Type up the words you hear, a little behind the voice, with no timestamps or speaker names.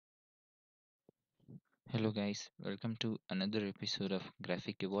Hello guys, welcome to another episode of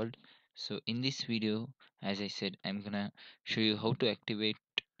Graphic Evolved. So in this video, as I said, I'm gonna show you how to activate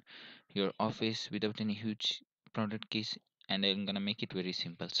your Office without any huge product keys, and I'm gonna make it very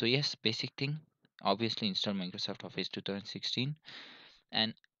simple. So yes, basic thing, obviously install Microsoft Office 2016,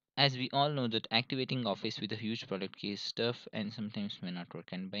 and as we all know that activating Office with a huge product key is tough and sometimes may not work,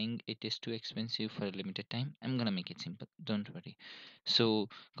 and buying it is too expensive for a limited time. I'm gonna make it simple, don't worry. So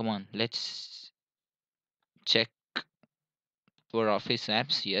come on, let's check our Office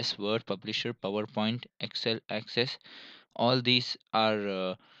apps. Yes, Word, Publisher, PowerPoint, Excel, Access. All these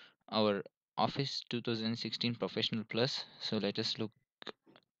are our Office 2016 Professional Plus. So let us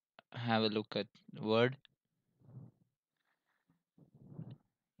have a look at Word.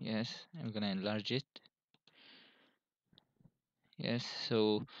 Yes, I'm gonna enlarge it. Yes,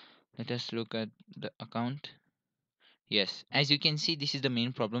 so let us look at the account. Yes, as you can see, this is the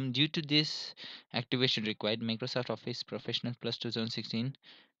main problem. Due to this activation required, Microsoft Office Professional Plus 2016,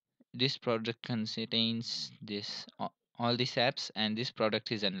 this product contains all these apps, and this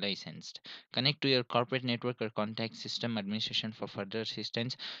product is unlicensed. Connect to your corporate network or contact system administration for further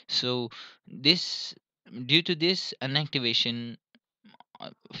assistance. So this due to this unactivation,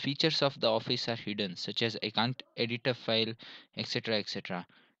 features of the Office are hidden, such as I can't edit a file, etc., etc.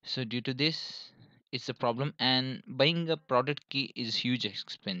 So due to this, it's a problem, and buying a product key is huge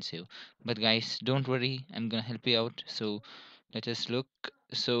expensive. But guys, don't worry, I'm gonna help you out. So let us look.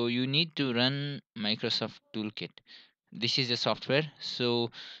 So you need to run Microsoft Toolkit. This is a software.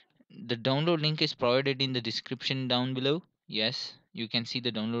 So the download link is provided in the description down below. Yes, you can see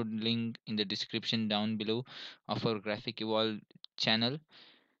the download link in the description down below of our Graphic Evolve channel,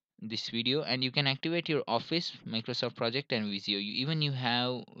 this video, and you can activate your Office, Microsoft project, and Visio. Even you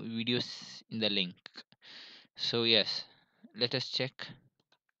have videos in the link. So yes, let us check.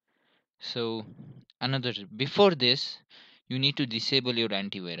 So another, before this, you need to disable your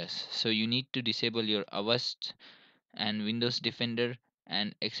antivirus. So you need to disable your Avast and Windows Defender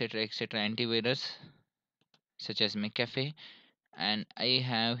and etc etc antivirus such as McAfee. And I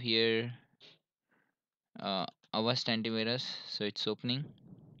have here Avast antivirus, so it's opening.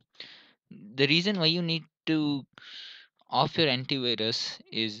 The reason why you need to off your antivirus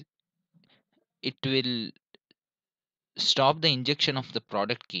is it will stop the injection of the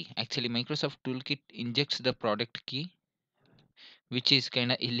product key. Actually, Microsoft Toolkit injects the product key, which is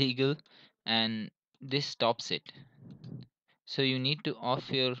kind of illegal, and this stops it. So you need to off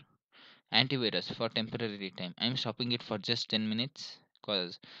your antivirus for temporary time. I'm stopping it for just 10 minutes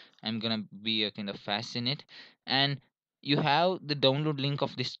because I'm gonna be a kind of fast in it. And you have the download link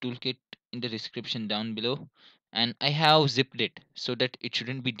of this toolkit in the description down below, and I have zipped it so that it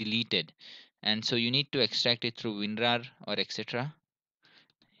shouldn't be deleted. And so you need to extract it through WinRAR or etc.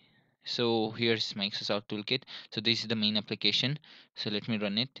 So here's Microsoft Toolkit. So this is the main application. So let me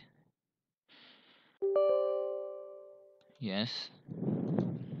run it. Yes.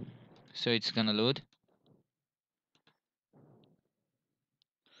 So it's gonna load.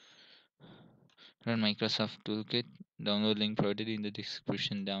 Run Microsoft Toolkit. Download link provided in the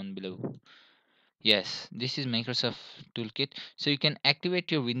description down below. Yes, this is Microsoft Toolkit. So you can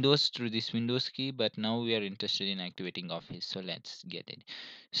activate your Windows through this Windows key, but now we are interested in activating Office. So let's get it.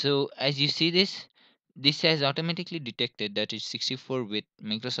 So as you see this has automatically detected that it's 64 with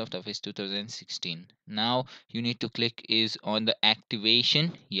Microsoft Office 2016. Now you need to click is on the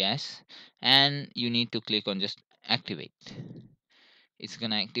activation, yes, and you need to click on just activate. It's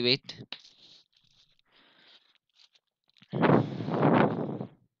gonna activate.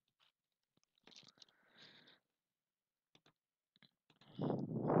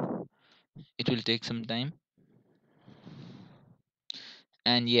 It will take some time.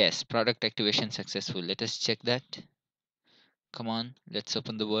 And yes, product activation successful. Let us check that. Come on, let's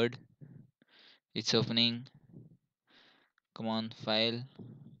open the Word. It's opening. Come on, file,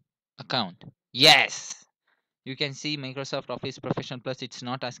 account. Yes! You can see Microsoft Office Professional Plus. It's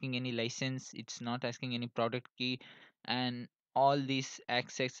not asking any license, it's not asking any product key, and all these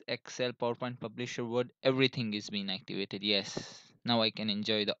Access, Excel, PowerPoint, Publisher, Word, everything is being activated. Yes, now I can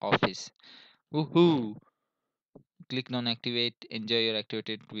enjoy the Office. Woohoo! Click on activate, enjoy your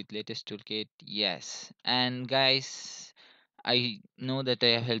activated with latest toolkit. Yes, and guys, I know that I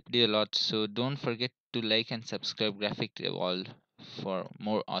have helped you a lot, so don't forget to like and subscribe Graphic Evolve for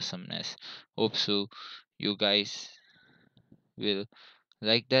more awesomeness. Hope so you guys will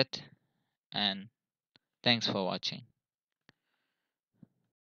like that, and thanks for watching.